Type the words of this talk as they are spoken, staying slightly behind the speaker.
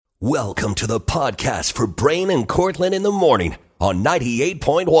Welcome to the podcast for Brain and Cortland in the morning on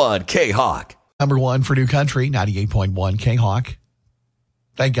 98.1 K-Hawk. Number one for New Country, 98.1 K-Hawk.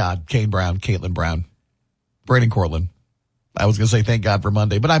 Thank God, Kane Brown, Caitlin Brown, Brain and Cortland. I was going to say thank God for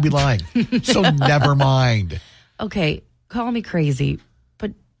Monday, but I'd be lying. So never mind. Okay, call me crazy,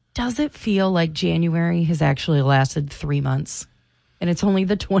 but does it feel like January has actually lasted 3 months? And it's only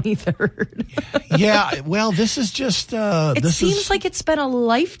the 23rd. Yeah, well, this is just... it seems like it's been a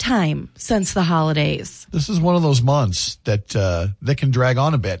lifetime since the holidays. This is one of those months that can drag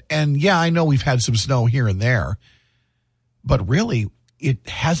on a bit. And yeah, I know we've had some snow here and there, but really, it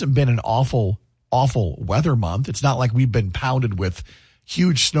hasn't been an awful weather month. It's not like we've been pounded with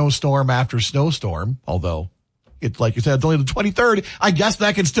huge snowstorm after snowstorm, although it's like you said, it's only the 23rd. I guess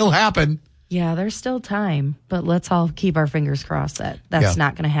that can still happen. Yeah, there's still time, but let's all keep our fingers crossed that that's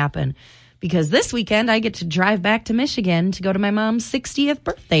not going to happen. Because this weekend, I get to drive back to Michigan to go to my mom's 60th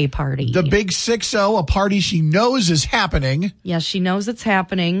birthday party. The big 6-0, a party she knows is happening. Yes, she knows it's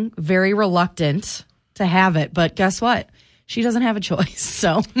happening. Very reluctant to have it, but guess what? She doesn't have a choice,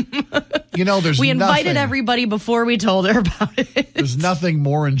 so... You know, we invited everybody before we told her about it. There's nothing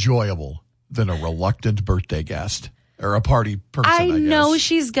more enjoyable than a reluctant birthday guest. Or a party person, I know guess.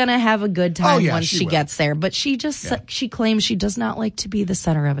 she's going to have a good time once she will. gets there, but she claims she does not like to be the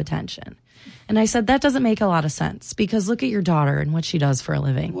center of attention. And I said, that doesn't make a lot of sense because look at your daughter and what she does for a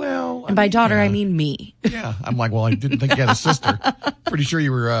living. Well, and by daughter, I mean me. Yeah. I'm like, well, I didn't think you had a sister. Pretty sure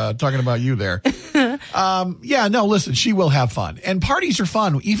you were talking about you there. Listen, she will have fun. And parties are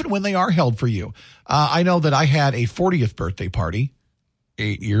fun, even when they are held for you. I know that I had a 40th birthday party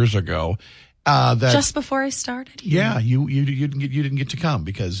 8 years ago. Just before I started? Yeah, you didn't get to come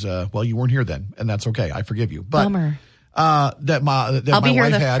because you weren't here then, and that's okay. I forgive you. But bummer. I'll be here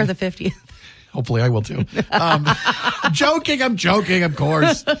for the 50th. Hopefully, I will too. I'm joking, of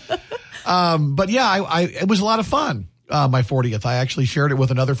course. But yeah, it was a lot of fun. My 40th, I actually shared it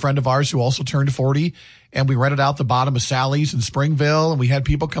with another friend of ours who also turned 40, and we rented out the bottom of Sally's in Springville, and we had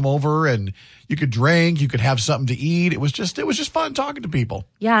people come over, and you could drink, you could have something to eat. It was just fun talking to people.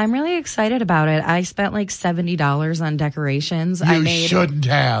 Yeah, I'm really excited about it. I spent like $70 on decorations. I made shouldn't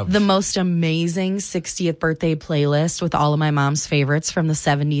have. The most amazing 60th birthday playlist with all of my mom's favorites from the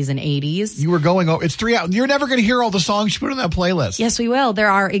 70s and 80s. You were going over. It's 3 hours. You're never going to hear all the songs you put on that playlist. Yes, we will.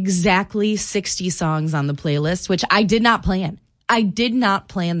 There are exactly 60 songs on the playlist, which I did not plan. I did not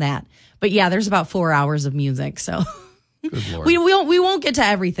plan that. But yeah, there's about 4 hours of music, so good Lord. we won't get to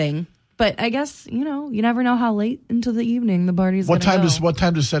everything. But I guess, you never know how late into the evening the party's going to go. What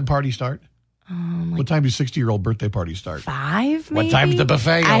time does said party start? What time do 60-year-old birthday parties start? 5, maybe? What time's the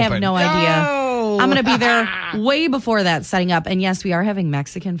buffet open? I have no idea. I'm going to be there way before that, setting up. And yes, we are having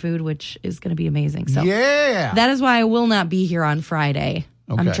Mexican food, which is going to be amazing. So yeah, that is why I will not be here on Friday.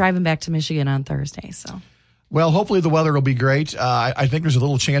 Okay. I'm driving back to Michigan on Thursday, so... Well, hopefully the weather will be great. I think there's a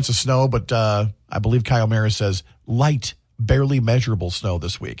little chance of snow, but I believe Kyle Maris says light, barely measurable snow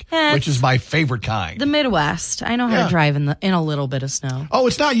this week, which is my favorite kind. The Midwest. I know how to drive in a little bit of snow. Oh,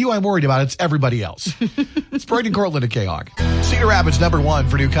 it's not you I'm worried about. It's everybody else. It's Brain and Cortland at K-Hawk. Cedar Rapids, number one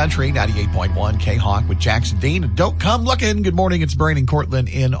for New Country, 98.1 K-Hawk with Jackson Dean. Don't come looking. Good morning. It's Brain and Cortland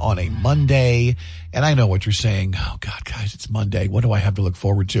in on a Monday. And I know what you're saying. Oh, God, guys, it's Monday. What do I have to look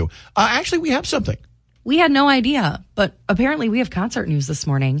forward to? Actually, we have something. We had no idea, but apparently we have concert news this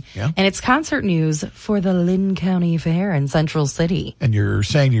morning. Yeah. And it's concert news for the Linn County Fair in Central City. And you're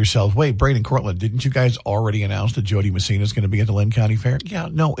saying to yourself, wait, Brain and Cortland, didn't you guys already announce that Jody Messina is going to be at the Linn County Fair? Yeah,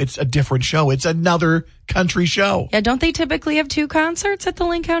 no, it's a different show. It's another country show. Yeah, don't they typically have 2 concerts at the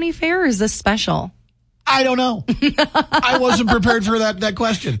Linn County Fair, or is this special? I don't know. I wasn't prepared for that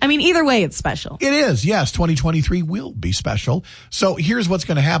question. I mean, either way, it's special. It is. Yes, 2023 will be special. So here's what's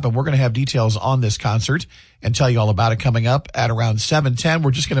going to happen. We're going to have details on this concert and tell you all about it coming up at around 7:10.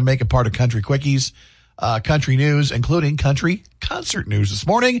 We're just going to make it part of Country Quickies, country news, including country concert news this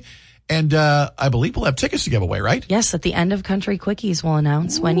morning. And I believe we'll have tickets to give away, right? Yes, at the end of Country Quickies, we'll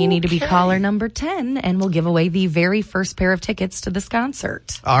announce when you need to be caller number 10, and we'll give away the very first pair of tickets to this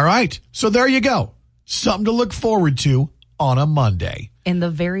concert. All right. So there you go. Something to look forward to on a Monday. In the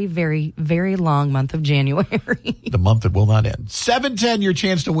very, very, very long month of January. The month that will not end. 7:10, your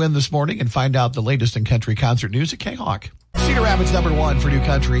chance to win this morning and find out the latest in country concert news at K-Hawk. Cedar Rapids, number one for New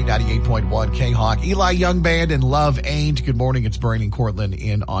Country, 98.1 K-Hawk. Eli Young Band and Love Ain't. Good morning. It's Brain and Cortland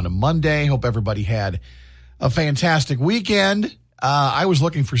in on a Monday. Hope everybody had a fantastic weekend. I was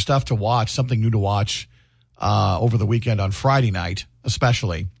looking for stuff to watch, something new to watch over the weekend on Friday night,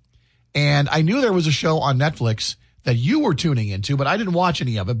 especially. And I knew there was a show on Netflix that you were tuning into, but I didn't watch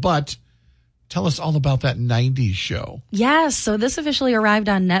any of it. But Tell us all about that 90s show. Yes. So this officially arrived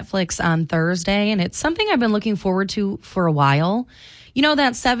on Netflix on Thursday, and it's something I've been looking forward to for a while. You know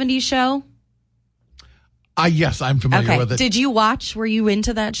that 70s show? Yes, I'm familiar with it. Did you watch? Were you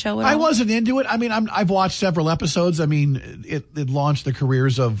into that show at all? I wasn't into it. I mean, I've watched several episodes. I mean, it launched the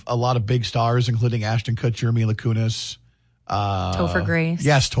careers of a lot of big stars, including Ashton Kutcher, Mila Kunis. Topher Grace.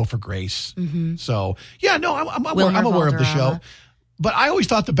 Yes, Topher Grace. Mm-hmm. So, yeah, no, I'm aware of the show. But I always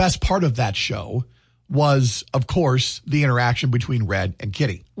thought the best part of that show was, of course, the interaction between Red and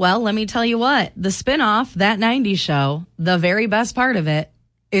Kitty. Well, let me tell you what. The spinoff, that 90s show, the very best part of it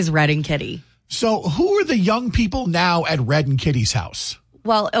is Red and Kitty. So who are the young people now at Red and Kitty's house?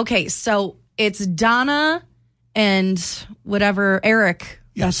 Well, okay, so it's Donna and whatever, Eric,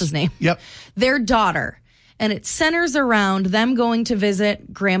 that's his name. Yep. Their daughter. And it centers around them going to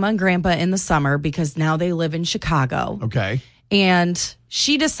visit Grandma and Grandpa in the summer because now they live in Chicago. Okay. And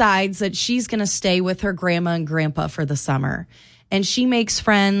she decides that she's going to stay with her Grandma and Grandpa for the summer. And she makes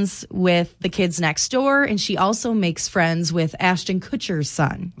friends with the kids next door, and she also makes friends with Ashton Kutcher's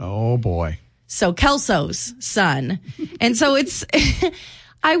son. Oh, boy. So Kelso's son. And so it's,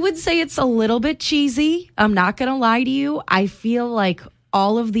 I would say it's a little bit cheesy. I'm not going to lie to you. I feel like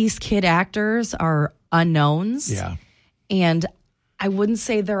all of these kid actors are unknowns. Yeah. And I wouldn't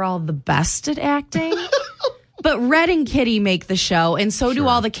say they're all the best at acting. But Red and Kitty make the show, and so do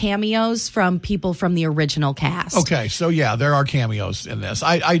all the cameos from people from the original cast. Okay, so yeah, there are cameos in this.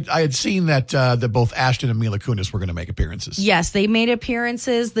 I had seen that both Ashton and Mila Kunis were going to make appearances. Yes, they made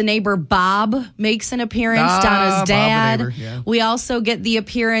appearances. The neighbor Bob makes an appearance, Donna's dad. Bob the neighbor, yeah. We also get the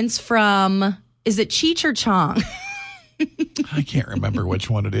appearance from, is it Cheech or Chong? I can't remember which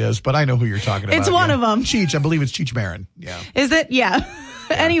one it is, but I know who you're talking about. It's one of them. Cheech, I believe it's Cheech Marin. Yeah. Is it? Yeah.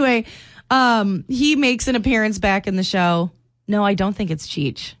 Anyway, he makes an appearance back in the show. No, I don't think it's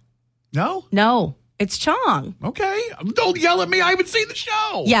Cheech. No, it's Chong. Okay. Don't yell at me. I haven't seen the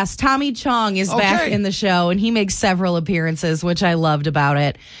show. Yes, Tommy Chong is back in the show, and he makes several appearances, which I loved about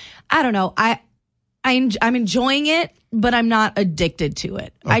it. I don't know. I'm enjoying it, but I'm not addicted to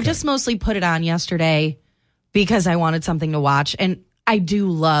it. Okay. I just mostly put it on yesterday because I wanted something to watch, and I do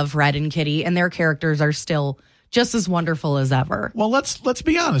love Red and Kitty, and their characters are still just as wonderful as ever. Well, let's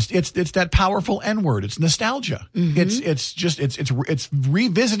be honest. It's that powerful N word. It's nostalgia. Mm-hmm. It's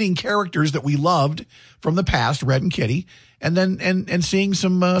revisiting characters that we loved from the past, Red and Kitty, and then and seeing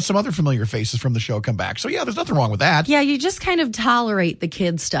some other familiar faces from the show come back. So yeah, there's nothing wrong with that. Yeah, you just kind of tolerate the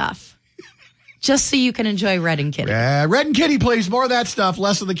kid stuff. Just so you can enjoy Red and Kitty. Red and Kitty plays more of that stuff,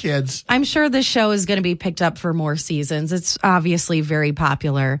 less of the kids. I'm sure this show is going to be picked up for more seasons. It's obviously very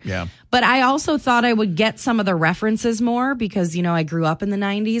popular. Yeah. But I also thought I would get some of the references more because, you know, I grew up in the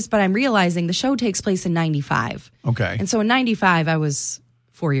 90s, but I'm realizing the show takes place in 95. Okay. And so in 95, I was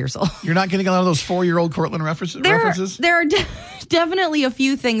 4 years old. You're not getting a lot of those 4-year-old Cortland references? There are definitely a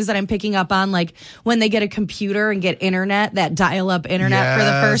few things that I'm picking up on, like when they get a computer and get internet, that dial-up internet for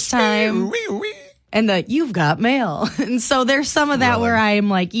the first time. And you've got mail. And so there's some of that where I'm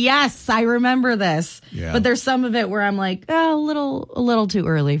like, yes, I remember this. Yeah. But there's some of it where I'm like, a little too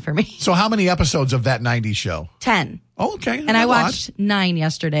early for me. So how many episodes of that 90s show? 10. Oh, okay. And I watched 9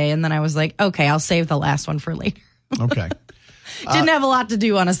 yesterday, and then I was like, okay, I'll save the last one for later. Okay. Didn't have a lot to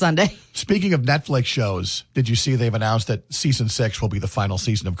do on a Sunday. Speaking of Netflix shows, did you see they've announced that season 6 will be the final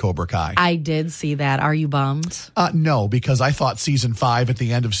season of Cobra Kai? I did see that. Are you bummed? No, because I thought season 5, at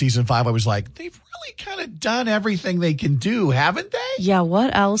the end of season 5, I was like, they've really kind of done everything they can do, haven't they? Yeah,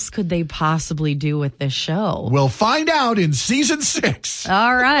 what else could they possibly do with this show? We'll find out in season 6.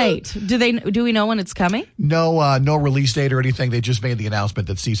 All right. Do we know when it's coming? No release date or anything. They just made the announcement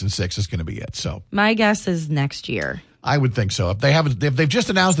that season 6 is going to be it. So my guess is next year. I would think so. If they've just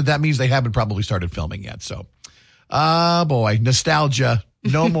announced it, that means they haven't probably started filming yet. So, boy, nostalgia.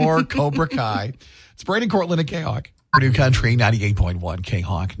 No more Cobra Kai. It's Brady Cortland at K-Hawk. New Country 98.1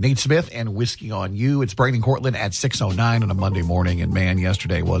 K-Hawk. Nate Smith and Whiskey on You. It's Brady Cortland at 6:09 on a Monday morning. And man,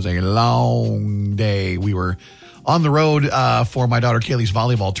 yesterday was a long day. We were on the road for my daughter Kaylee's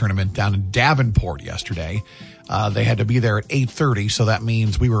volleyball tournament down in Davenport yesterday. They had to be there at 8:30, so that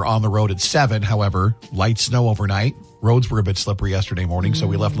means we were on the road at 7. However, light snow overnight. Roads were a bit slippery yesterday morning, so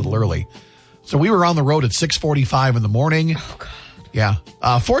we left a little early. So we were on the road at 6:45 in the morning. Oh, God.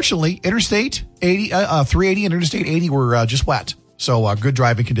 Yeah. Fortunately, Interstate 380 and Interstate 80 were just wet. So good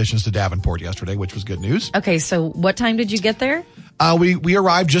driving conditions to Davenport yesterday, which was good news. Okay, so what time did you get there? We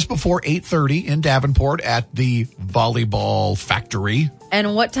arrived just before 8:30 in Davenport at the volleyball factory.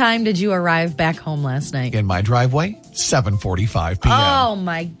 And what time did you arrive back home last night? In my driveway, 7:45 p.m. Oh,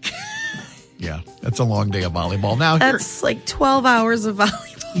 my God. Yeah, that's a long day of volleyball. Now that's like 12 hours of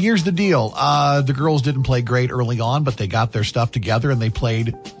volleyball. here's the deal. The girls didn't play great early on, but they got their stuff together and they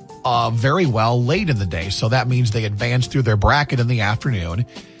played very well late in the day. So that means they advanced through their bracket in the afternoon,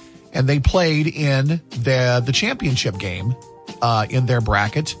 and they played in the championship game in their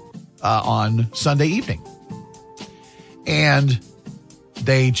bracket on Sunday evening. And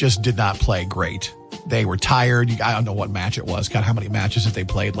they just did not play great. They were tired. I don't know what match it was. God, how many matches have they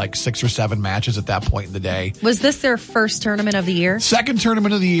played? Like 6 or 7 matches at that point in the day. Was this their first tournament of the year? Second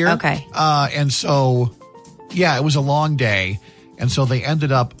tournament of the year. Okay. And so, yeah, it was a long day. And so they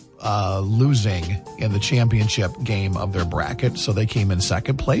ended up losing in the championship game of their bracket. So they came in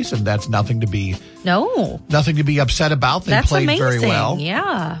second place, and that's nothing to be upset about. They played amazing. Very well.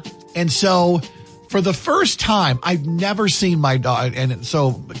 Yeah. And so for the first time, I've never seen my daughter. And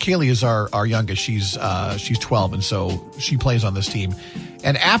so Kaylee is our youngest. She's 12, and so she plays on this team.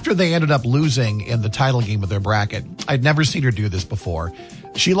 And after they ended up losing in the title game of their bracket, I'd never seen her do this before.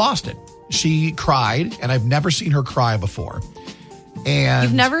 She lost it. She cried, and I've never seen her cry before. And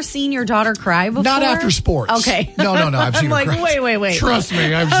you've never seen your daughter cry before? Not after sports. Okay. No. I've seen her cry. Wait. Trust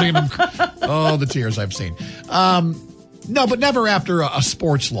me, I've seen them. Oh, the tears I've seen. No, but never after a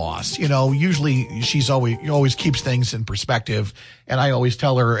sports loss. You know, usually she always keeps things in perspective, and I always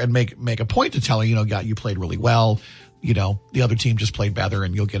tell her and make a point to tell her, you played really well. The other team just played better,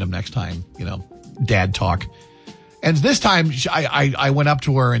 and you'll get them next time. Dad talk. And this time, I went up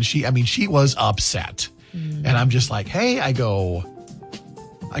to her, and she was upset, and I'm just like, hey, I go,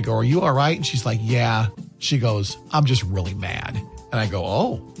 are you all right? And she's like, yeah. She goes, I'm just really mad. And I go,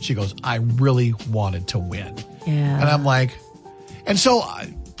 oh. She goes, I really wanted to win. Yeah. And I'm like, and so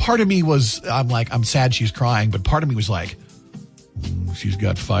part of me was, I'm sad she's crying, but part of me was like, she's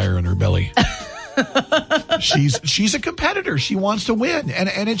got fire in her belly. She's a competitor. She wants to win.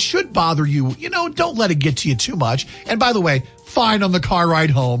 And it should bother you. Don't let it get to you too much. And by the way, fine on the car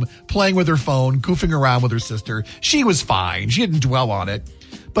ride home, playing with her phone, goofing around with her sister. She was fine. She didn't dwell on it.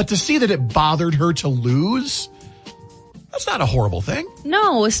 But to see that it bothered her to lose, that's not a horrible thing.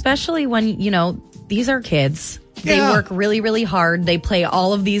 No, especially when, these are kids. They work really, really hard. They play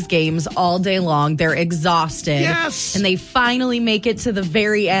all of these games all day long. They're exhausted. Yes. And they finally make it to the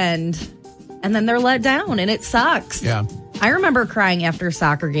very end. And then they're let down, and it sucks. Yeah. I remember crying after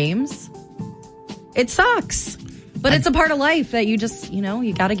soccer games. It sucks. But it's a part of life that you just,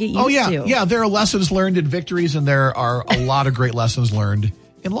 you got to get used to. Yeah, there are lessons learned in victories, and there are a lot of great lessons learned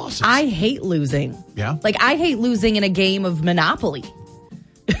in losses. I hate losing. Yeah? I hate losing in a game of Monopoly.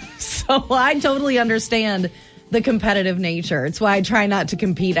 So I totally understand the competitive nature. It's why I try not to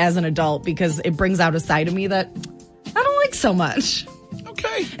compete as an adult, because it brings out a side of me that I don't like so much.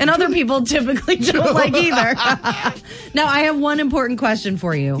 Okay. And other people typically don't like either. Now, I have one important question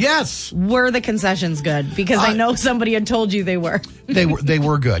for you. Yes. Were the concessions good? Because I know somebody had told you they were. They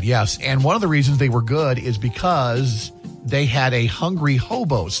were good, yes. And one of the reasons they were good is because they had a Hungry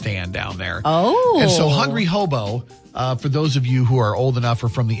Hobo stand down there. Oh. And so Hungry Hobo, for those of you who are old enough or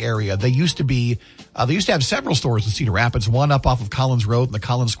from the area, they used to have several stores in Cedar Rapids, one up off of Collins Road in the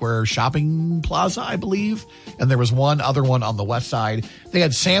Collins Square Shopping Plaza, I believe. And there was one other one on the west side. They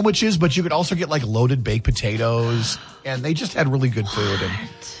had sandwiches, but you could also get loaded baked potatoes. And they just had really good food. And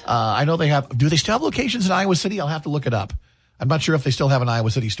I know do they still have locations in Iowa City? I'll have to look it up. I'm not sure if they still have an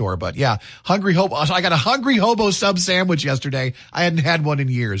Iowa City store, but yeah, Hungry Hobo. So I got a Hungry Hobo sub sandwich yesterday. I hadn't had one in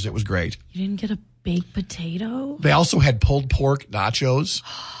years. It was great. You didn't get a baked potato? They also had pulled pork nachos,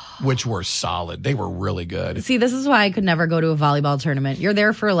 which were solid. They were really good. See, this is why I could never go to a volleyball tournament. You're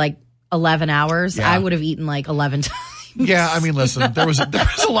there for 11 hours. Yeah. I would have eaten 11 times. Yeah, listen, there was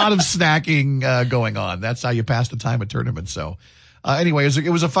a lot of snacking going on. That's how you pass the time at tournaments. So anyway, it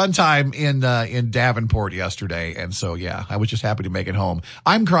was a fun time in Davenport yesterday. And so, yeah, I was just happy to make it home.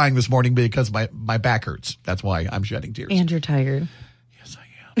 I'm crying this morning because my back hurts. That's why I'm shedding tears. And you're tired. Yes, I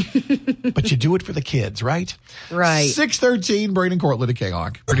am. But you do it for the kids, right? Right. 6:13, Braden Cortland at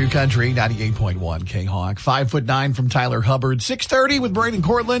K-Hawk. Purdue Country, 98.1 K-Hawk. 5'9" from Tyler Hubbard. 6:30 with Braden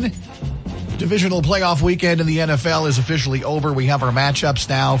Cortland. Divisional playoff weekend in the NFL is officially over. We have our matchups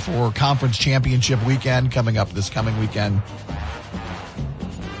now for conference championship weekend coming up this coming weekend.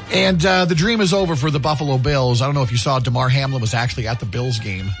 And the dream is over for the Buffalo Bills. I don't know if you saw, Damar Hamlin was actually at the Bills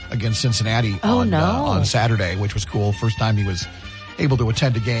game against Cincinnati on Saturday, which was cool. First time he was able to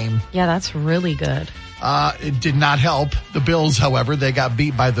attend a game. Yeah, that's really good. It did not help. The Bills, however, they got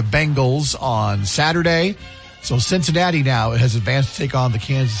beat by the Bengals on Saturday. So Cincinnati now has advanced to take on the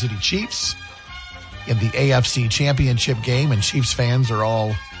Kansas City Chiefs in the AFC Championship game, and Chiefs fans are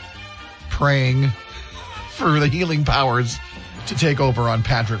all praying for the healing powers to take over on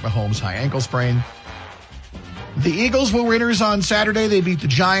Patrick Mahomes' high ankle sprain. The Eagles were winners on Saturday. They beat the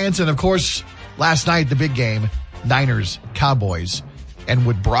Giants. And, of course, last night, the big game, Niners, Cowboys. And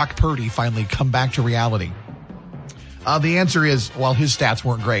would Brock Purdy finally come back to reality? The answer is, while his stats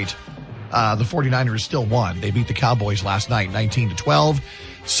weren't great, the 49ers still won. They beat the Cowboys last night, 19-12.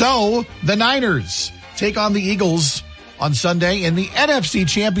 So the Niners take on the Eagles on Sunday in the NFC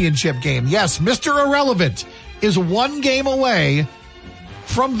Championship game. Yes, Mr. Irrelevant is one game away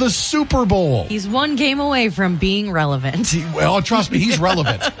from the Super Bowl. He's one game away from being relevant. Well, trust me, he's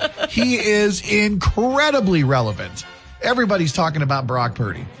relevant. He is incredibly relevant. Everybody's talking about Brock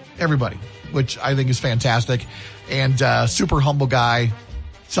Purdy. Everybody, which I think is fantastic. And super humble guy,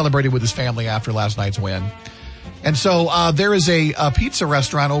 celebrated with his family after last night's win. And so there is a pizza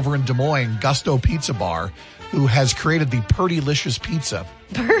restaurant over in Des Moines, Gusto Pizza Bar, who has created the Purdylicious Pizza.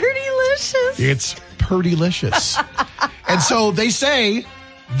 Purdylicious? It's Purdylicious. And so they say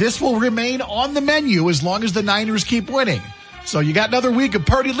this will remain on the menu as long as the Niners keep winning. So you got another week of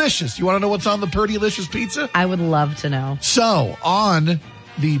Purdylicious. You want to know what's on the Purdylicious Pizza? I would love to know. So on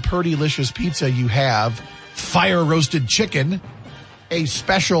the Purdylicious Pizza, you have fire roasted chicken, a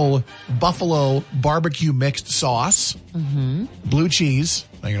special buffalo barbecue mixed sauce, blue cheese.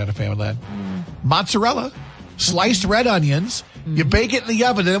 No, you're not a fan of that. Mozzarella, sliced red onions. You bake it in the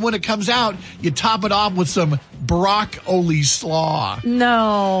oven, and then when it comes out, you top it off with some broccoli slaw.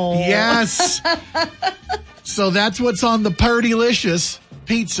 No. Yes. So that's what's on the Purdylicious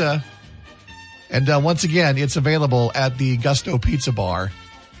Pizza. And once again, it's available at the Gusto Pizza Bar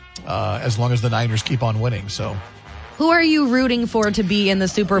as long as the Niners keep on winning. So, who are you rooting for to be in the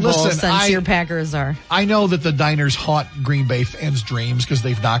Super Bowl since your Packers are? I know that the Niners haunt Green Bay fans' dreams because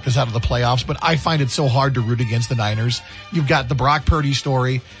they've knocked us out of the playoffs, but I find it so hard to root against the Niners. You've got the Brock Purdy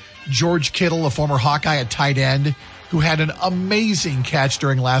story, George Kittle, a former Hawkeye at tight end, who had an amazing catch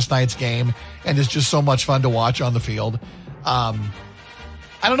during last night's game and is just so much fun to watch on the field.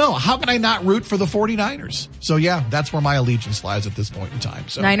 I don't know. How can I not root for the 49ers? So, yeah, that's where my allegiance lies at this point in time.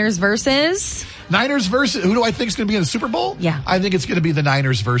 So Niners versus, who do I think is going to be in the Super Bowl? Yeah. I think it's going to be the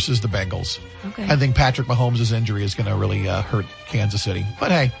Niners versus the Bengals. Okay. I think Patrick Mahomes' injury is going to really hurt Kansas City. But,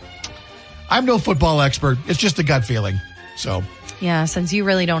 hey, I'm no football expert. It's just a gut feeling. So, yeah, since you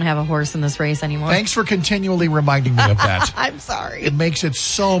really don't have a horse in this race anymore. Thanks for continually reminding me of that. I'm sorry. It makes it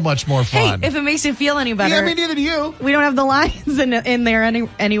so much more fun. Hey, if it makes you feel any better. Yeah, I mean, neither do you. We don't have the Lions in there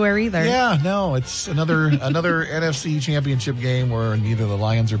anywhere either. Yeah, no, it's another NFC Championship game where neither the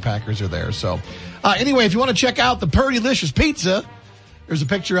Lions or Packers are there. So, anyway, if you want to check out the Purdylicious Pizza, there's a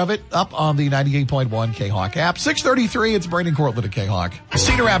picture of it up on the 98.1 K-Hawk app. 6:33, it's Braden Cortland at K-Hawk.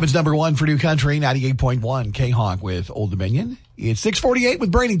 Cedar Rapids #1 for New Country, 98.1 K-Hawk with Old Dominion. It's 6:48 with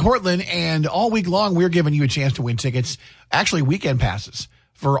Braden Cortland, and all week long we're giving you a chance to win tickets, actually weekend passes,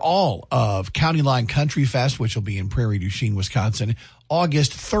 for all of County Line Country Fest, which will be in Prairie du Chien, Wisconsin,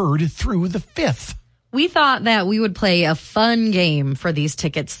 August 3rd through the 5th. We thought that we would play a fun game for these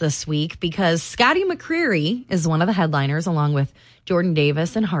tickets this week because Scotty McCreery is one of the headliners along with Jordan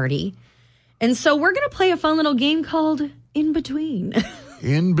Davis and Hardy. And so we're going to play a fun little game called In Between.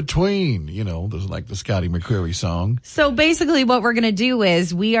 In Between, there's like the Scotty McCreery song. So basically what we're going to do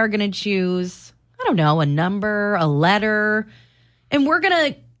is we are going to choose, a number, a letter, and we're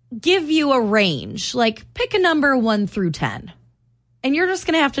going to give you a range, like pick a number 1 through 10. And you're just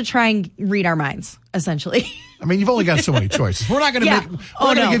going to have to try and read our minds, essentially. I mean, you've only got so many choices. We're not going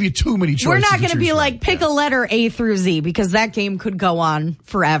to give you too many choices. We're not going to be like, pick a letter A through Z, because that game could go on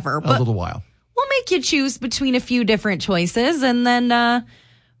forever. A little while. We'll make you choose between a few different choices, and then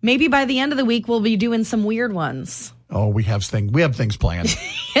maybe by the end of the week, we'll be doing some weird ones. Oh, we have things planned.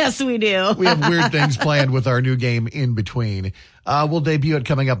 Yes, we do. We have weird things planned with our new game In Between. We'll debut it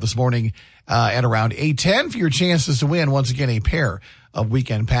coming up this morning at around 8:10 for your chances to win, once again, a pair of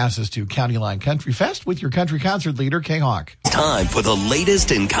weekend passes to County Line Country Fest with your country concert leader, K-Hawk. Time for the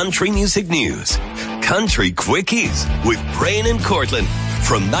latest in country music news. Country Quickies with Brain and Cortland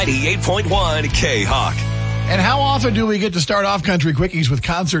from 98.1 K-Hawk. And how often do we get to start off Country Quickies with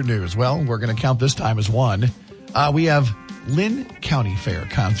concert news? Well, we're going to count this time as one. We have Lynn County Fair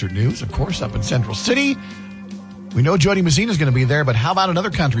concert news, of course, up in Central City. We know Jody Messina is going to be there, but how about another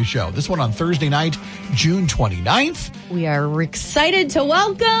country show? This one on Thursday night, June 29th. We are excited to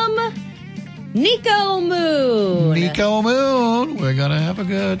welcome Nico Moon. Nico Moon. We're going to have a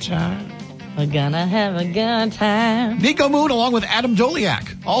good time. We're going to have a good time. Nico Moon along with Adam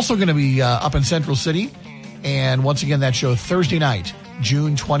Doliak, also going to be up in Central City. And once again, that show Thursday night,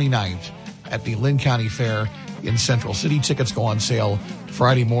 June 29th at the Lynn County Fair in Central City. Tickets go on sale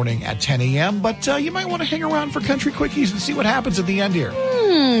Friday morning at 10 a.m. But you might want to hang around for Country Quickies and see what happens at the end here.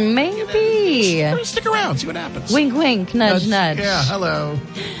 Maybe. Stick around, see what happens. Wink, wink, nudge, nudge. Yeah, hello.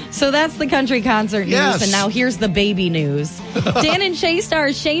 So that's the country concert news, and now here's the baby news. Dan and Shay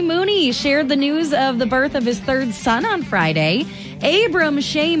star Shay Mooney shared the news of the birth of his third son on Friday. Abram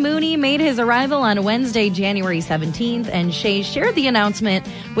Shay Mooney made his arrival on Wednesday, January 17th, and Shay shared the announcement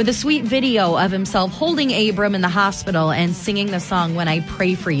with a sweet video of himself holding Abram in the hospital and singing the song When I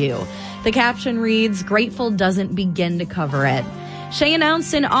Pray For You. The caption reads, "Grateful doesn't begin to cover it." Shay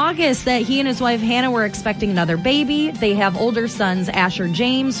announced in August that he and his wife Hannah were expecting another baby. They have older sons Asher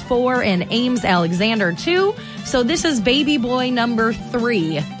James, 4, and Ames Alexander, 2. So this is baby boy number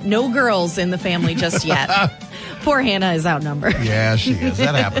 3. No girls in the family just yet. Poor Hannah is outnumbered. Yeah, she is.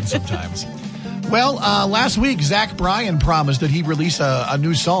 That happens sometimes. Well, last week, Zach Bryan promised that he'd release a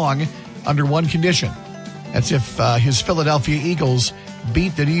new song under one condition. That's if his Philadelphia Eagles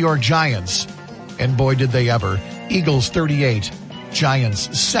beat the New York Giants. And boy, did they ever. Eagles 38,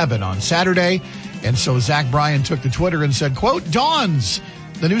 Giants 7 on Saturday. And so Zach Bryan took to Twitter and said, quote, "Dawns."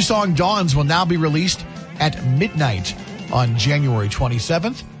 The new song Dawns will now be released at midnight on January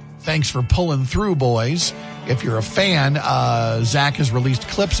 27th. Thanks for pulling through, boys. If you're a fan, Zach has released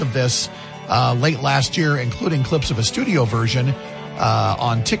clips of this late last year, including clips of a studio version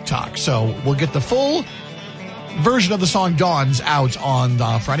on TikTok. So we'll get the full version of the song Dawns out on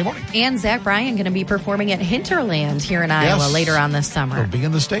Friday morning. And Zach Bryan going to be performing at Hinterland here in Iowa later on this summer. He'll be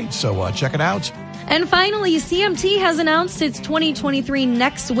in the States, so check it out. And finally, CMT has announced its 2023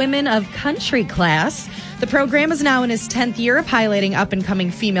 Next Women of Country class. The program is now in its 10th year of highlighting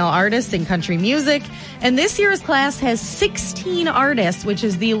up-and-coming female artists in country music. And this year's class has 16 artists, which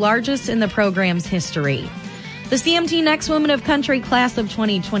is the largest in the program's history. The CMT Next Women of Country class of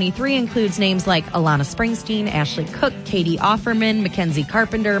 2023 includes names like Alana Springsteen, Ashley Cook, Katie Offerman, Mackenzie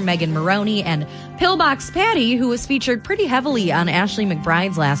Carpenter, Megan Maroney, and Pillbox Patty, who was featured pretty heavily on Ashley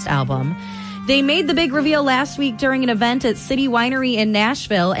McBride's last album. They made the big reveal last week during an event at City Winery in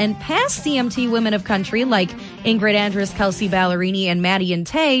Nashville, and past CMT Women of Country like Ingrid Andress, Kelsey Ballerini, and Maddie and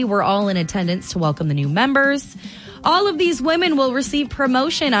Tay were all in attendance to welcome the new members. All of these women will receive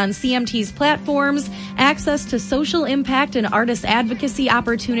promotion on CMT's platforms, access to social impact and artist advocacy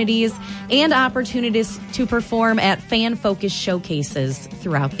opportunities, and opportunities to perform at fan-focused showcases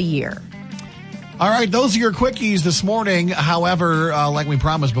throughout the year. All right, those are your quickies this morning. However, like we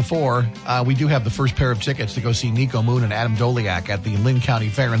promised before, we do have the first pair of tickets to go see Nico Moon and Adam Doliak at the Lynn County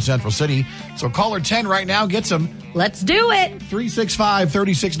Fair in Central City. So caller 10 right now gets them. Let's do it.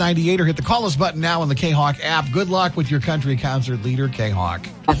 365-3698 or hit the call us button now on the K-Hawk app. Good luck with your country concert leader, K-Hawk.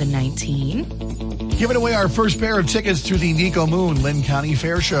 19. Giving away our first pair of tickets to the Nico Moon Lynn County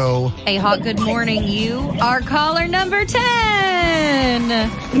Fair Show. Hey, Hawk, good morning. You are caller number 10.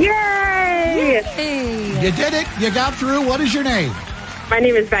 Yay! Hey. You did it. You got through. What is your name? My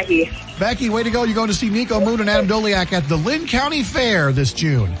name is Becky. Becky, way to go. You're going to see Nico Moon and Adam Doliak at the Lynn County Fair this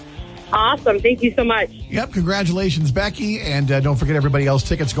June. Awesome. Thank you so much. Yep. Congratulations, Becky. And don't forget, everybody else,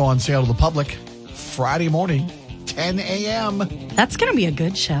 tickets go on sale to the public Friday morning, 10 a.m. That's going to be a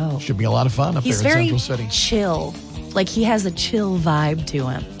good show. Should be a lot of fun up there in Central City. He's very chill. Like, he has a chill vibe to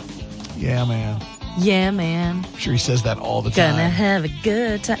him. Yeah, man. Yeah, man. I'm sure he says that all the time. Gonna have a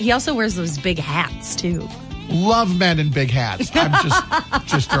good time. He also wears those big hats, too. Love men in big hats. I'm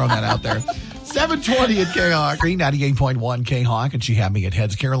just throwing that out there. 720 at K-Hawk. 98.1 K-Hawk. And she had me at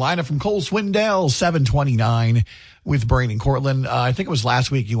Heads Carolina from Cole Swindell. 729 with Brain and Cortland. I think it was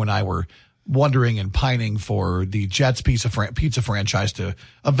last week you and I were wondering and pining for the Jets pizza franchise to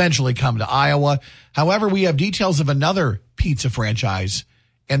eventually come to Iowa. However, we have details of another pizza franchise.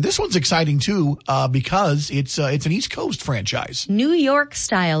 And this one's exciting, too, because it's an East Coast franchise. New York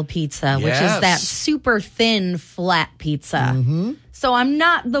style pizza, which is that super thin, flat pizza. Mm-hmm. So I'm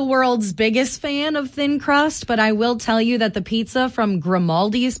not the world's biggest fan of thin crust, but I will tell you that the pizza from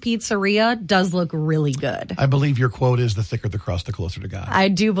Grimaldi's Pizzeria does look really good. I believe your quote is, "The thicker the crust, the closer to God." I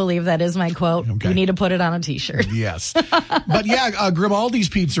do believe that is my quote. Okay. You need to put it on a T-shirt. Yes. But yeah, Grimaldi's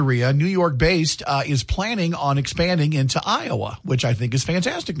Pizzeria, New York based, is planning on expanding into Iowa, which I think is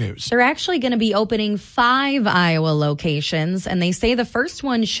fantastic news. They're actually going to be opening 5 Iowa locations, and they say the first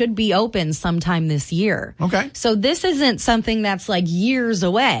one should be open sometime this year. Okay. So this isn't something that's like years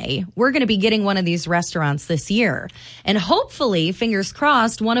away. We're going to be getting one of these restaurants this year. And hopefully, fingers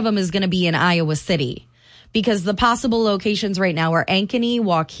crossed, one of them is going to be in Iowa City. Because the possible locations right now are Ankeny,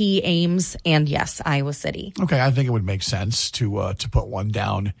 Waukee, Ames, and yes, Iowa City. Okay, I think it would make sense to put one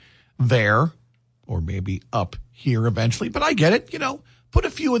down there or maybe up here eventually. But I get it, put a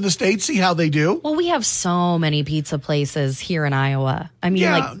few in the state, see how they do. Well, we have so many pizza places here in Iowa. I mean,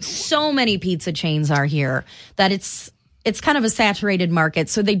 like so many pizza chains are here that it's kind of a saturated market.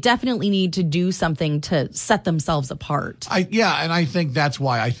 So they definitely need to do something to set themselves apart. And I think that's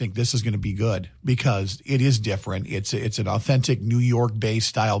why I think this is going to be good, because it is different. It's an authentic New York-based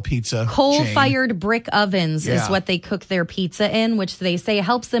style pizza. Coal-fired brick ovens is what they cook their pizza in, which they say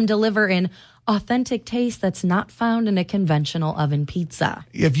helps them deliver an authentic taste that's not found in a conventional oven pizza.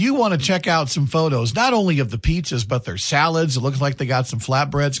 If you want to check out some photos, not only of the pizzas, but their salads, it looks like they got some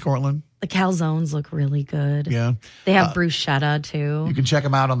flatbreads, Cortland. The calzones look really good. Yeah. They have bruschetta, too. You can check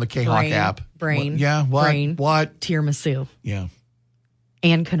them out on the K-Hawk app. Brain. What? Tiramisu. Yeah.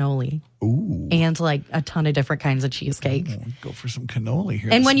 And cannoli. Ooh. And like a ton of different kinds of cheesecake. Go for some cannoli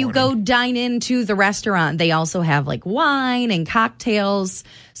here. And when you go dine into the restaurant, they also have like wine and cocktails.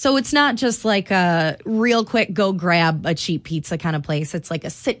 So it's not just like a real quick go grab a cheap pizza kind of place. It's like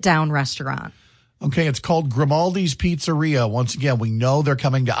a sit down restaurant. Okay, it's called Grimaldi's Pizzeria. Once again, we know they're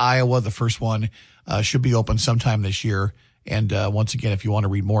coming to Iowa. The first one should be open sometime this year. And once again, if you want to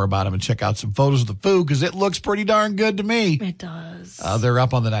read more about them and check out some photos of the food, because it looks pretty darn good to me. It does. They're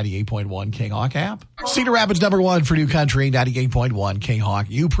up on the 98.1 K-Hawk app. Cedar Rapids #1 for New Country, 98.1 K-Hawk.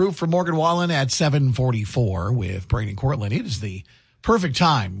 You proof from Morgan Wallen at 7:44 with Brain and Cortland. It is the perfect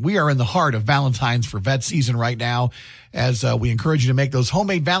time. We are in the heart of Valentine's for Vet season right now, as we encourage you to make those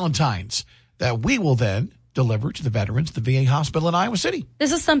homemade Valentines that we will then deliver to the veterans at the VA hospital in Iowa City.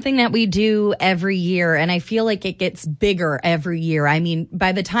 This is something that we do every year, and I feel like it gets bigger every year. I mean,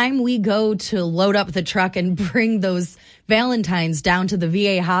 by the time we go to load up the truck and bring those Valentines down to the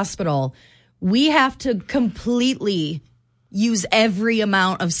VA hospital, we have to completely use every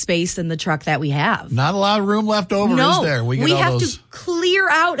amount of space in the truck that we have. Not a lot of room left over, is there? We have to clear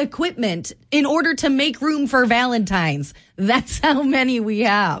out equipment in order to make room for Valentines. That's how many we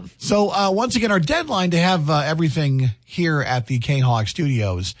have. So once again, our deadline to have everything here at the K-Hawk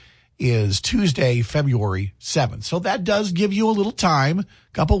Studios is Tuesday, February 7th. So that does give you a little time, a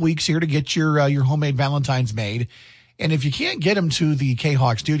couple weeks here to get your homemade Valentines made. And if you can't get them to the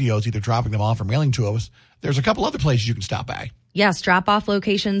K-Hawk Studios, either dropping them off or mailing to us, there's a couple other places you can stop by. Yes, drop-off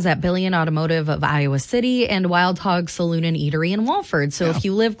locations at Billion Automotive of Iowa City and Wild Hog Saloon and Eatery in Walford. So if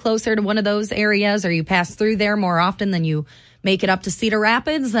you live closer to one of those areas or you pass through there more often than you make it up to Cedar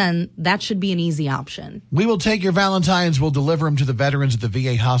Rapids, then that should be an easy option. We will take your Valentines. We'll deliver them to the veterans at the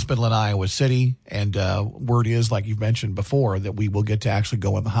VA hospital in Iowa City. And word is, like you've mentioned before, that we will get to actually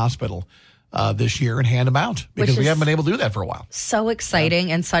go in the hospital this year and hand them out, because we haven't been able to do that for a while. So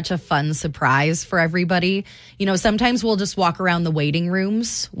exciting and such a fun surprise for everybody. You know, sometimes we'll just walk around the waiting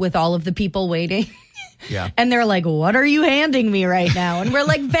rooms with all of the people waiting. Yeah. And they're like, what are you handing me right now? And we're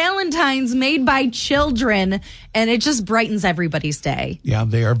like, Valentine's made by children. And it just brightens everybody's day. Yeah,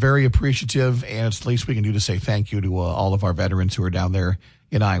 they are very appreciative. And it's the least we can do to say thank you to all of our veterans who are down there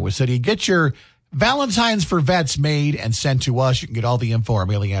in Iowa City. Get your Valentines for Vets made and sent to us. You can get all the info, our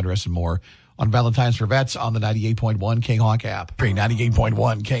mailing address, and more on Valentine's for Vets on the 98.1 K-Hawk app.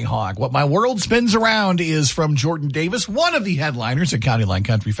 98.1 K-Hawk. What My World Spins Around is from Jordan Davis, one of the headliners at County Line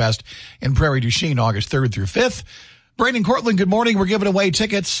Country Fest in Prairie du Chien, August 3rd through 5th. Brandon Cortland, good morning. We're giving away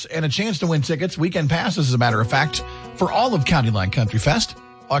tickets and a chance to win tickets, weekend passes, as a matter of fact, for all of County Line Country Fest,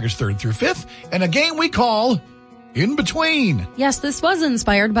 August 3rd through 5th, and a game we call In Between. Yes, this was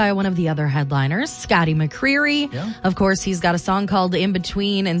inspired by one of the other headliners, Scotty McCreery. Yeah. Of course, he's got a song called In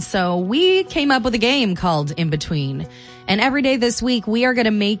Between, and so we came up with a game called In Between. And every day this week, we are going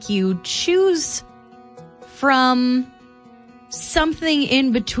to make you choose from something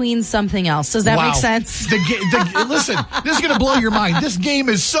in between something else. Does that make sense? Listen, this is going to blow your mind. This game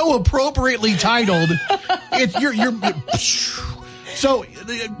is so appropriately titled. So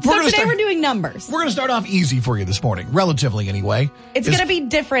today we're doing numbers. We're going to start off easy for you this morning, relatively anyway. It's going to be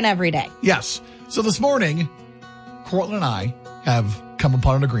different every day. Yes. So this morning, Cortland and I have come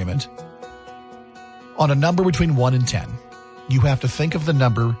upon an agreement on a number between 1 and 10. You have to think of the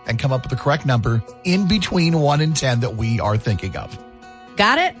number and come up with the correct number in between 1 and 10 that we are thinking of.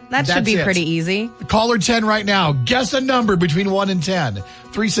 Got it? That should be pretty easy. Caller 10 right now. Guess a number between 1 and 10.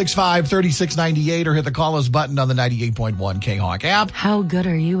 365-3698 or hit the call us button on the 98.1 K-Hawk app. How good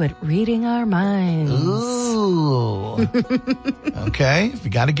are you at reading our minds? Ooh. Okay. If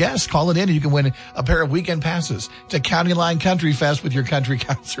you got a guess, call it in and you can win a pair of weekend passes to County Line Country Fest with your country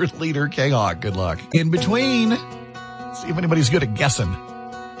concert leader, K-Hawk. Good luck. In between, see if anybody's good at guessing.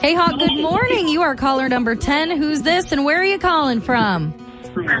 K-Hawk, good morning. You are caller number 10. Who's this and where are you calling from?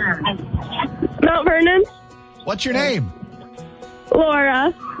 Mount Vernon. What's your name?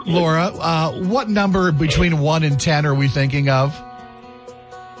 Laura. Laura, what number between 1 and 10 are we thinking of?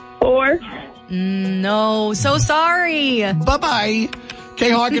 4. No, so sorry. Bye-bye.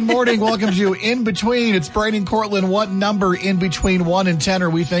 K-Hawk, good morning. Welcome to In Between. It's Brain and Cortland. What number in between 1 and 10 are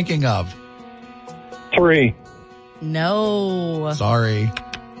we thinking of? 3. No. Sorry.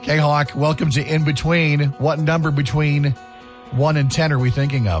 K-Hawk, welcome to In Between. What number between 1 and 10 are we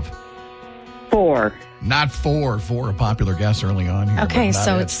thinking of? 4. Not 4. 4, a popular guess early on here. Okay,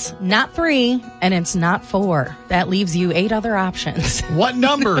 so it. it's not 3 and it's not 4. That leaves you 8 other options. What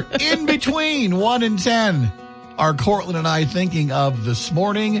number in between 1 and 10 are Cortland and I thinking of this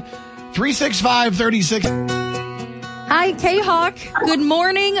morning? 365-36. Hi, K-Hawk. Good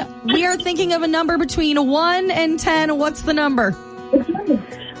morning. We are thinking of a number between 1 and 10. What's the number?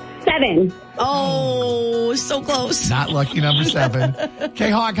 7. Oh, so close. Not lucky number 7.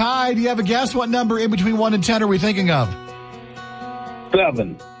 K-Hawk, hi. Do you have a guess? What number in between 1 and 10 are we thinking of?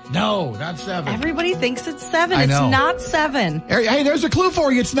 7. No, not 7. Everybody thinks it's 7. I It's know. not 7. Hey, there's a clue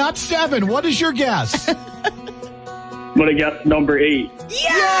for you. It's not 7. What is your guess? I'm going to guess number 8.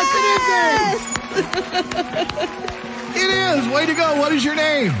 Yes, it is. Way to go. What is your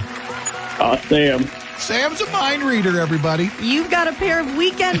name? Sam. Sam's a mind reader, everybody. You've got a pair of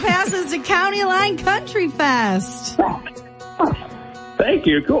weekend passes to County Line Country Fest. Thank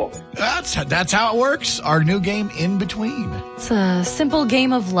you. Cool. That's how it works. Our new game, In Between. It's a simple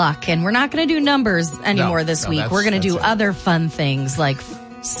game of luck, and we're not going to do numbers anymore this week. We're going to do other fun things like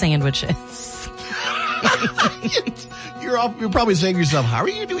sandwiches. You're probably saying to yourself, how are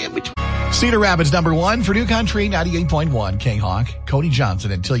you doing In Between? Cedar Rapids, number 1 for New Country, 98.1 K-Hawk. Cody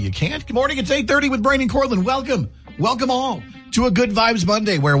Johnson, Until You Can't. Good morning. It's 8:30 with Brain and Cortland. Welcome all to a Good Vibes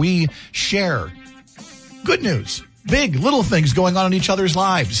Monday where we share good news, big, little things going on in each other's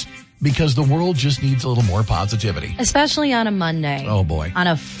lives because the world just needs a little more positivity. Especially on a Monday. Oh, boy. On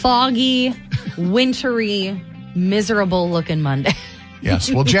a foggy, wintry, miserable-looking Monday.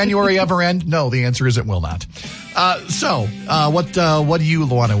 Yes. Will January ever end? No, the answer is it will not. What do you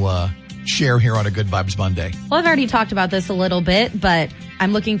want to share here on a Good Vibes Monday? Well, I've already talked about this a little bit, but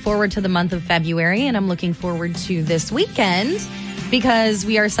I'm looking forward to the month of February, and I'm looking forward to this weekend because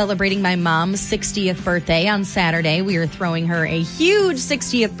we are celebrating my mom's 60th birthday on Saturday. We are throwing her a huge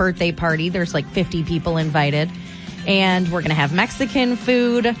 60th birthday party. There's like 50 people invited. And we're going to have Mexican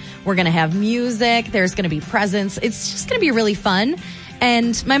food. We're going to have music. There's going to be presents. It's just going to be really fun.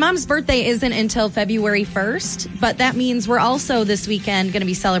 And my mom's birthday isn't until February 1st, but that means we're also this weekend going to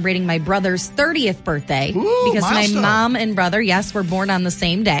be celebrating my brother's 30th birthday. Ooh, because milestone. my mom and brother, yes, were born on the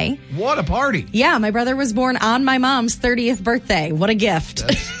same day. What a party. Yeah, my brother was born on my mom's 30th birthday. What a gift.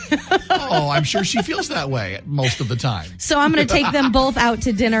 Oh, I'm sure she feels that way most of the time. So I'm going to take them both out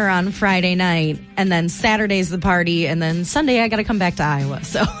to dinner on Friday night, and then Saturday's the party, and then Sunday I got to come back to Iowa.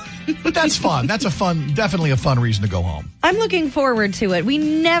 So... But that's fun. That's definitely a fun reason to go home. I'm looking forward to it. We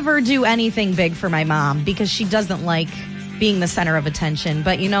never do anything big for my mom because she doesn't like being the center of attention.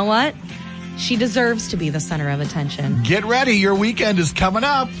 But you know what? She deserves to be the center of attention. Get ready. Your weekend is coming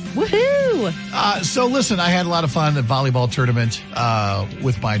up. Woohoo! So listen, I had a lot of fun at volleyball tournament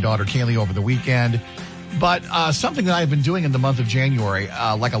with my daughter Kaylee over the weekend. But something that I've been doing in the month of January,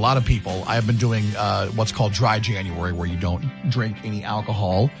 like a lot of people, I've been doing what's called dry January, where you don't drink any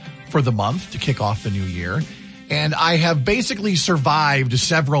alcohol for the month to kick off the new year. And I have basically survived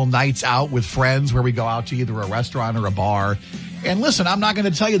several nights out with friends where we go out to either a restaurant or a bar. And listen, I'm not going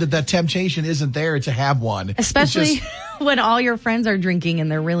to tell you that temptation isn't there to have one. Especially when all your friends are drinking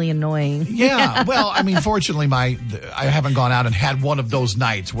and they're really annoying. Yeah. Well, I mean, fortunately, I haven't gone out and had one of those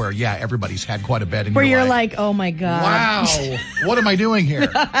nights where, yeah, everybody's had quite a bit. And where you're like, oh my God. Wow. What am I doing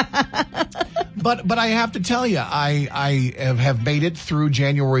here? But I have to tell you, I have made it through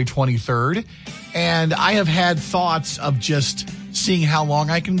January 23rd, and I have had thoughts of just seeing how long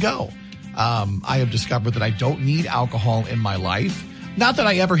I can go. I have discovered that I don't need alcohol in my life. Not that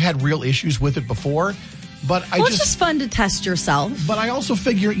I ever had real issues with it before, but it's just fun to test yourself. But I also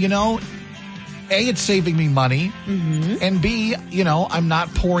figure, A, it's saving me money, and B, I'm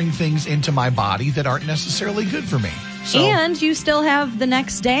not pouring things into my body that aren't necessarily good for me. So, and you still have the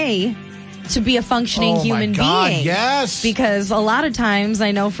next day to be a functioning human being. Yes. Because a lot of times,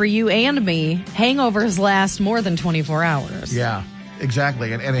 I know for you and me, hangovers last more than 24 hours. Yeah,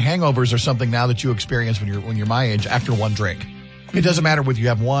 exactly. And hangovers are something now that you experience when you're my age after one drink. It doesn't matter whether you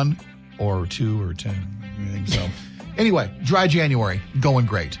have 1 or 2 or 10. Anything. So anyway, dry January, going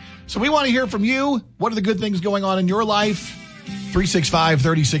great. So we want to hear from you. What are the good things going on in your life?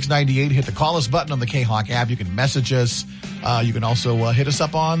 365-3698. Hit the call us button on the K-Hawk app. You can message us. You can also hit us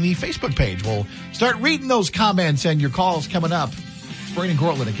up on the Facebook page. We'll start reading those comments and your calls coming up. It's Brain and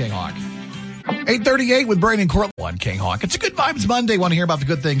Cortland at K-Hawk. 8:38 with Brain and Cortland on K-Hawk. It's a Good Vibes Monday. Want to hear about the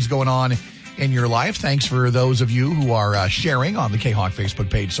good things going on in your life? Thanks for those of you who are sharing on the K-Hawk Facebook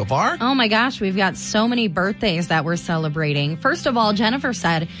page so far. Oh my gosh, we've got so many birthdays that we're celebrating. First of all, Jennifer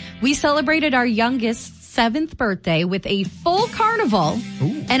said, we celebrated our youngest's 7th birthday with a full carnival.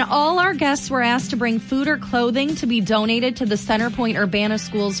 Ooh. And all our guests were asked to bring food or clothing to be donated to the Centerpoint Urbana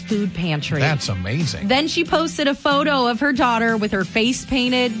School's food pantry. That's amazing. Then she posted a photo of her daughter with her face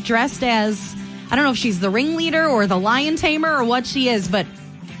painted, dressed as, I don't know if she's the ringleader or the lion tamer or what she is, but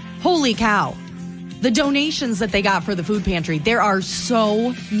holy cow. The donations that they got for the food pantry, there are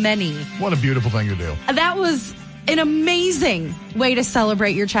so many. What a beautiful thing to do. That was an amazing way to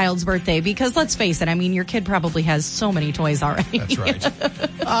celebrate your child's birthday because let's face it, I mean, your kid probably has so many toys already. That's right.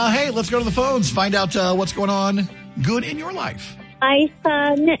 Hey, let's go to the phones, find out what's going on good in your life. My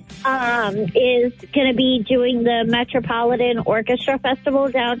son is going to be doing the Metropolitan Orchestra Festival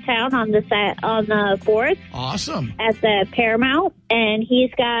downtown on the 4th. Awesome. At the Paramount, and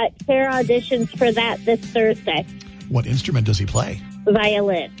he's got pair auditions for that this Thursday. What instrument does he play?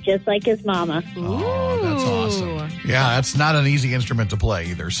 Violin, just like his mama. Oh, that's awesome. Yeah, that's not an easy instrument to play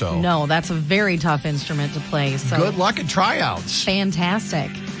either. So no, that's a very tough instrument to play. So good luck at tryouts. Fantastic.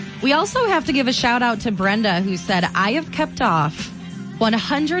 We also have to give a shout out to Brenda, who said, I have kept off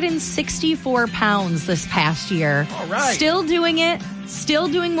 164 pounds this past year. All right. Still doing it, still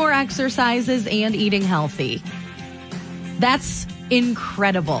doing more exercises and eating healthy. That's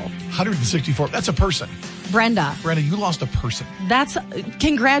incredible. 164. That's a person. Brenda, you lost a person. That's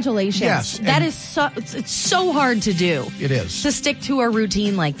congratulations. Yes. That is it's so hard to do. It is. To stick to a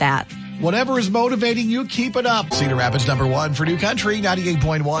routine like that. Whatever is motivating you, keep it up. Cedar Rapids #1 for New Country,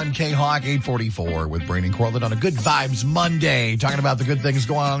 98.1 K-Hawk, 844 with Brain and Cortland on a Good Vibes Monday, talking about the good things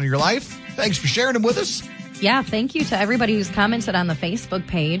going on in your life. Thanks for sharing them with us. Yeah, thank you to everybody who's commented on the Facebook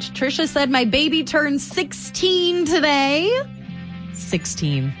page. Trisha said, my baby turned 16 today.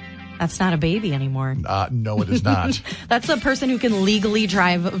 16. That's not a baby anymore. No, it is not. That's a person who can legally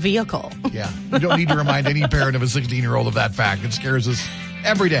drive a vehicle. Yeah. You don't need to remind any parent of a 16-year-old of that fact. It scares us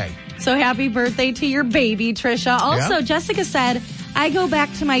every day. So happy birthday to your baby, Trisha. Also, yeah. Jessica said, I go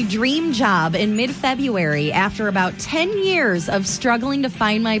back to my dream job in mid-February after about 10 years of struggling to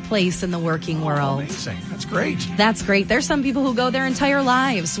find my place in the working world. Amazing. That's great. That's great. There's some people who go their entire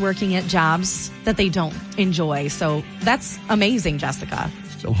lives working at jobs that they don't enjoy. So that's amazing, Jessica.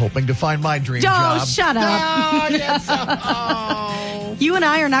 Still hoping to find my dream job. Oh, shut up. No, yes. Oh. You and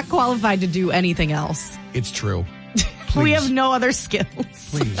I are not qualified to do anything else. It's true. We have no other skills.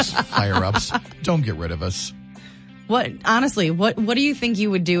 Please, higher ups, don't get rid of us. Honestly, what do you think you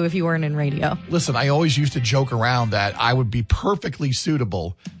would do if you weren't in radio? Listen, I always used to joke around that I would be perfectly suited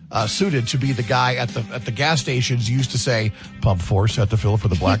to be the guy at the gas stations used to say, pump 4 set to fill for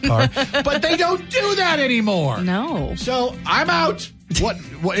the black car. But they don't do that anymore. No. So I'm out.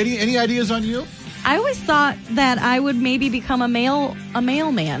 What any ideas on you? I always thought that I would maybe become a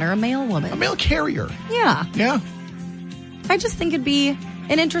mailman or a mailwoman. A mail carrier. Yeah. Yeah. I just think it'd be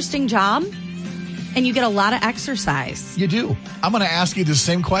an interesting job. And you get a lot of exercise. You do. I'm going to ask you the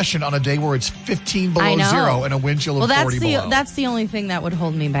same question on a day where it's 15 below zero and a wind chill of 40 below. That's the only thing that would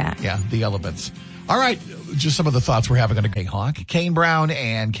hold me back. Yeah, the elements. All right, just some of the thoughts we're having on a K-Hawk. Kane Brown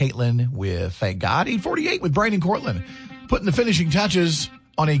and Caitlin with Thank God. 848 with Brain and Cortland. Putting the finishing touches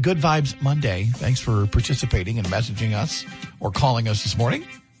on a Good Vibes Monday. Thanks for participating and messaging us or calling us this morning.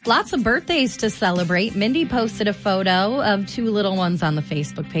 Lots of birthdays to celebrate. Mindy posted a photo of 2 little ones on the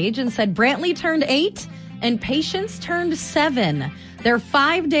Facebook page and said Brantley turned 8 and Patience turned 7. They're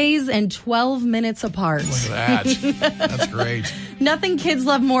 5 days and 12 minutes apart. Look at that. That's great. Nothing kids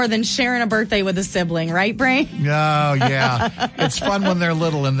love more than sharing a birthday with a sibling, right, Brain? Oh, yeah. It's fun when they're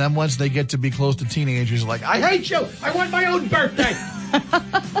little, and then once they get to be close to teenagers, like, I hate you. I want my own birthday.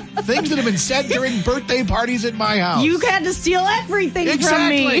 Things that have been said during birthday parties at my house. You had to steal everything from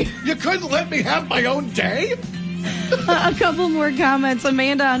me. You couldn't let me have my own day? A couple more comments.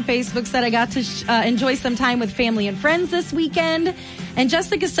 Amanda on Facebook said, I got to enjoy some time with family and friends this weekend. And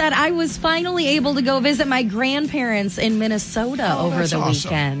Jessica said, I was finally able to go visit my grandparents in Minnesota over the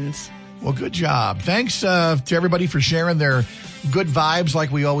weekend. Well, good job. Thanks to everybody for sharing their good vibes.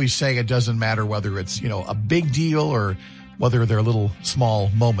 Like we always say, it doesn't matter whether it's, a big deal or whether they're little small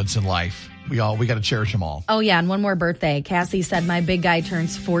moments in life. We got to cherish them all. Oh, yeah. And one more birthday. Cassie said, my big guy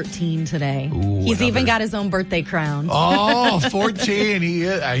turns 14 today. Ooh, He's even got his own birthday crown. Oh, 14. He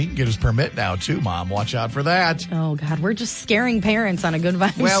can get his permit now, too, Mom. Watch out for that. Oh, God. We're just scaring parents on a Good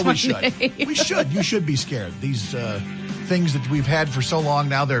Vibes Well, we Sunday. should. We should. You should be scared. These things that we've had for so long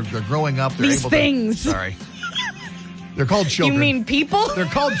now, they're growing up. They're These things. Sorry. They're called children. You mean people? They're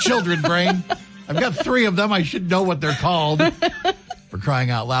called children, Brain. I've got 3 of them. I should know what they're called, for crying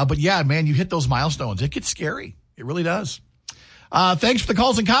out loud. But yeah, man, you hit those milestones. It gets scary. It really does. Thanks for the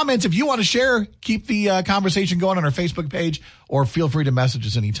calls and comments. If you want to share, keep the conversation going on our Facebook page, or feel free to message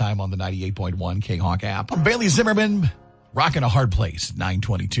us anytime on the 98.1 K-Hawk app. Bailey Zimmerman, rocking a hard place,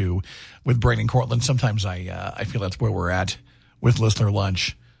 922 with Braden and Cortland. Sometimes I feel that's where we're at with listener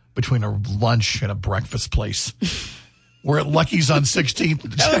lunch, between a lunch and a breakfast place. We're at Lucky's on 16th.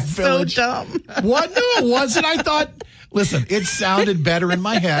 That was Village. so dumb. What? No, it wasn't. I thought, listen, it sounded better in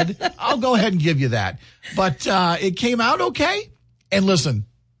my head. I'll go ahead and give you that. But it came out okay. And listen,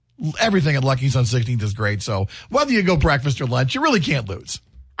 everything at Lucky's on 16th is great. So whether you go breakfast or lunch, you really can't lose.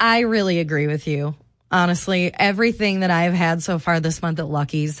 I really agree with you. Honestly, everything that I've had so far this month at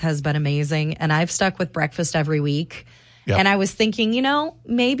Lucky's has been amazing. And I've stuck with breakfast every week. Yep. And I was thinking,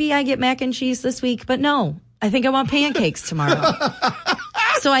 maybe I get mac and cheese this week, but no, I think I want pancakes tomorrow.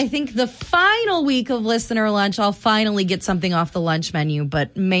 So I think the final week of listener lunch, I'll finally get something off the lunch menu.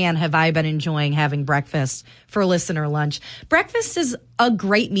 But man, have I been enjoying having breakfast for listener lunch. Breakfast is a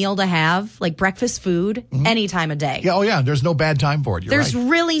great meal to have, like breakfast food, any time of day. Yeah, oh yeah, there's no bad time for it. There's right.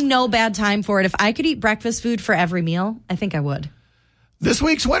 really no bad time for it. If I could eat breakfast food for every meal, I think I would. This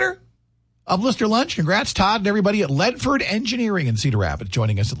week's winner of listener lunch, congrats, Todd and everybody at Ledford Engineering in Cedar Rapids,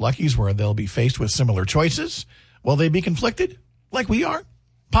 joining us at Lucky's, where they'll be faced with similar choices. Will they be conflicted like we are?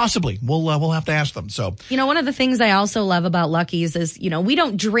 Possibly. We'll have to ask them. So, one of the things I also love about Lucky's is, we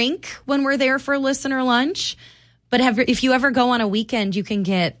don't drink when we're there for listener lunch, but if you ever go on a weekend, you can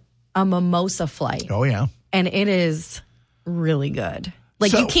get a mimosa flight. Oh yeah. And it is really good.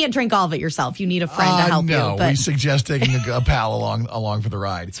 Like, you can't drink all of it yourself. You need a friend to help you. No, we suggest taking a pal along for the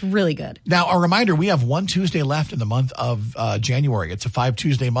ride. It's really good. Now, a reminder, we have one Tuesday left in the month of January. It's a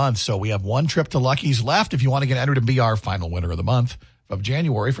 5-Tuesday month, so we have one trip to Lucky's left. If you want to get entered and be our final winner of the month of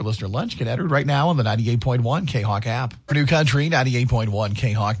January for listener lunch, get entered right now on the 98.1 K-Hawk app. For New Country, 98.1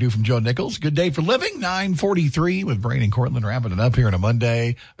 K-Hawk, new from Joe Nichols. Good day for living, 9:43 with Brain and Cortland wrapping it up here on a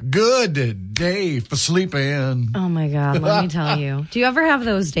Monday. Good day for sleeping. Oh my God, let me tell you. Do you ever have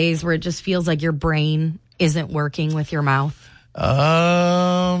those days where it just feels like your brain isn't working with your mouth?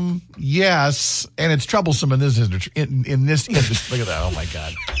 Yes, and it's troublesome in this industry. Look at that. Oh my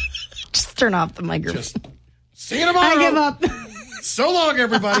God. Just turn off the microphone. Just see you tomorrow. I give up. So long,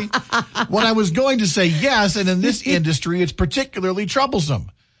 everybody. What I was going to say, yes, and in this industry, it's particularly troublesome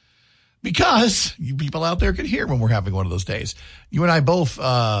because you people out there can hear when we're having one of those days. You and I both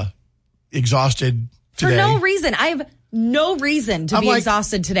exhausted today. For no reason. I have no reason to be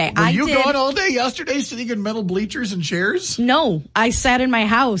exhausted today. Were you gone all day yesterday sitting in metal bleachers and chairs? No, I sat in my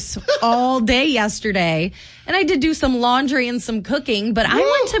house all day yesterday, and I did do some laundry and some cooking, but I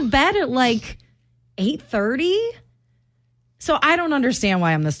went to bed at like 8:30. So I don't understand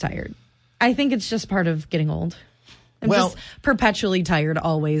why I'm this tired. I think it's just part of getting old. I'm just perpetually tired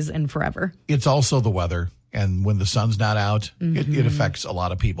always and forever. It's also the weather. And when the sun's not out, it affects a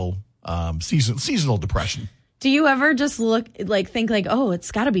lot of people. Seasonal depression. Do you ever just think oh,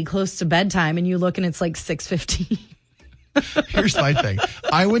 it's got to be close to bedtime, and you look and it's like 6:15? Here's my thing.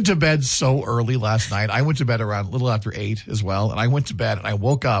 I went to bed so early last night. I went to bed around a little after 8 as well. And I went to bed and I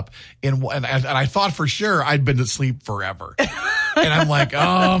woke up and I thought for sure I'd been asleep forever. And I'm like,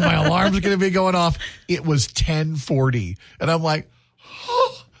 oh, my alarm's going to be going off. It was 10:40. And I'm like,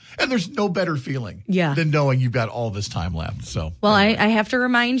 oh. And there's no better feeling than knowing you've got all this time left. So, well, anyway. I have to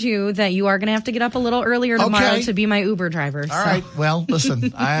remind you that you are going to have to get up a little earlier tomorrow to be my Uber driver. All right. Well,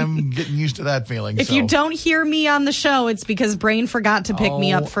 listen, I'm getting used to that feeling. If you don't hear me on the show, it's because Brain forgot to pick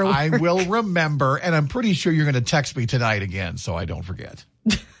me up for work. I will remember, and I'm pretty sure you're going to text me tonight again, so I don't forget.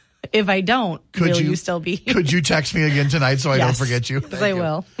 If I don't, will you still be here? Could you text me again tonight so I don't forget you? Yes, I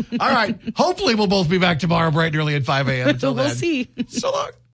will. All right. Hopefully we'll both be back tomorrow bright and early at 5 a.m. Until we'll then. see. So long.